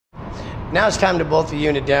Now it's time to bolt the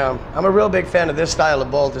unit down. I'm a real big fan of this style of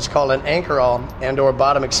bolt. It's called an anchor all and or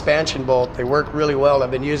bottom expansion bolt. They work really well.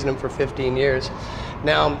 I've been using them for 15 years.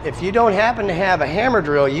 Now, if you don't happen to have a hammer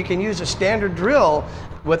drill, you can use a standard drill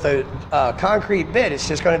with a concrete bit. It's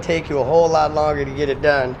just going to take you a whole lot longer to get it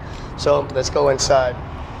done. So let's go inside.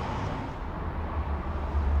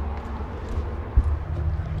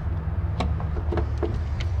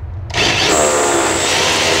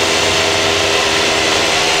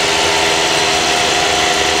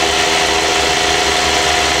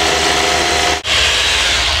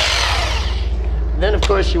 Then of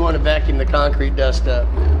course you want to vacuum the concrete dust up.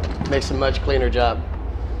 Makes a much cleaner job.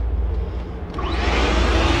 When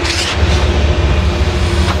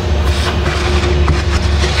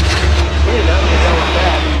you're done with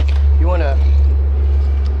that, you want to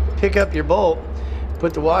pick up your bolt,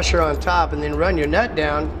 put the washer on top, and then run your nut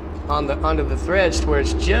down onto the threads to where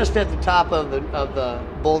it's just at the top of the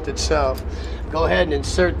bolt itself. Go ahead and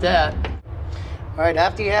insert that. All right,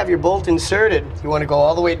 after you have your bolt inserted, you want to go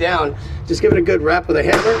all the way down. Just give it a good rap with a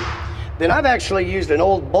hammer. Then I've actually used an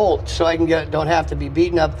old bolt so I don't have to be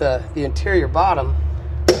beating up the interior bottom.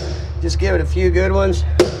 Just give it a few good ones.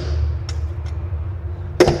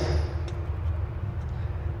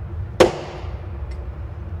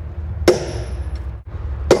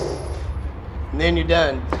 And then you're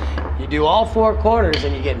done. You do all 4 corners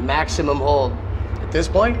and you get maximum hold. At this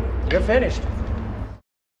point, you're finished.